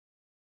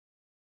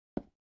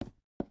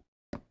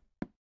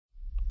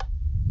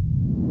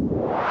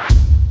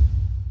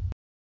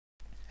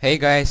Hey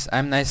guys,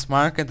 I'm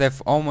NiceMark and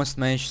I've almost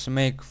managed to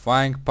make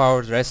flying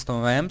powered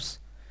redstone lamps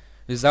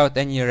without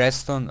any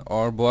redstone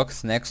or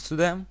blocks next to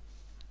them.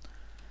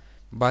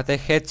 But I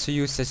had to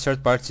use a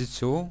third party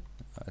tool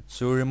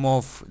to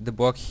remove the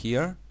block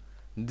here.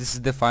 This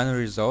is the final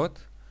result.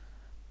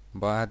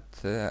 But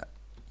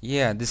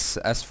yeah, this is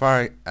as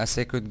far as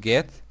I could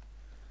get.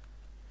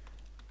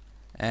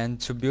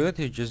 And to build it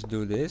you just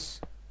do this.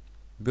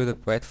 Build a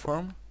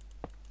platform.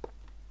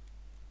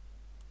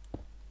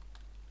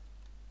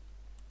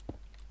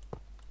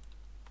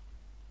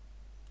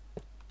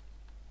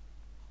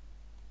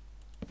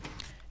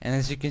 And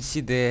as you can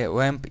see, the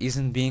lamp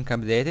isn't being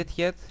updated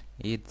yet.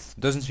 It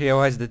doesn't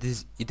realize that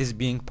it is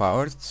being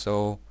powered,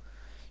 so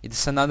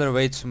it's another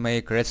way to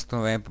make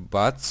redstone lamp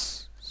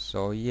buds.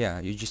 So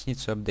yeah, you just need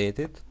to update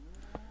it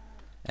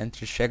and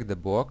recheck the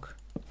block.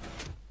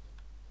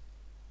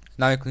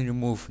 Now you can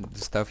remove the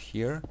stuff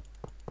here,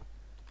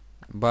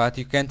 but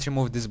you can't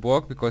remove this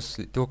block because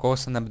it will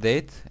cause an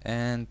update,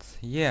 and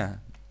yeah,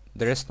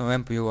 the redstone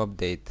lamp will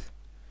update.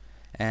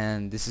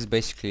 And this is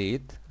basically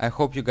it. I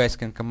hope you guys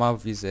can come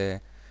up with a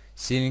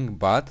ceiling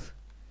bud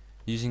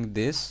using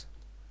this.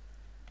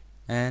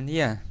 And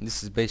yeah,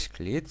 this is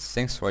basically it.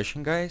 Thanks for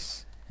watching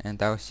guys,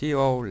 and I'll see you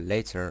all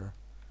later.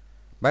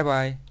 Bye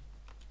bye.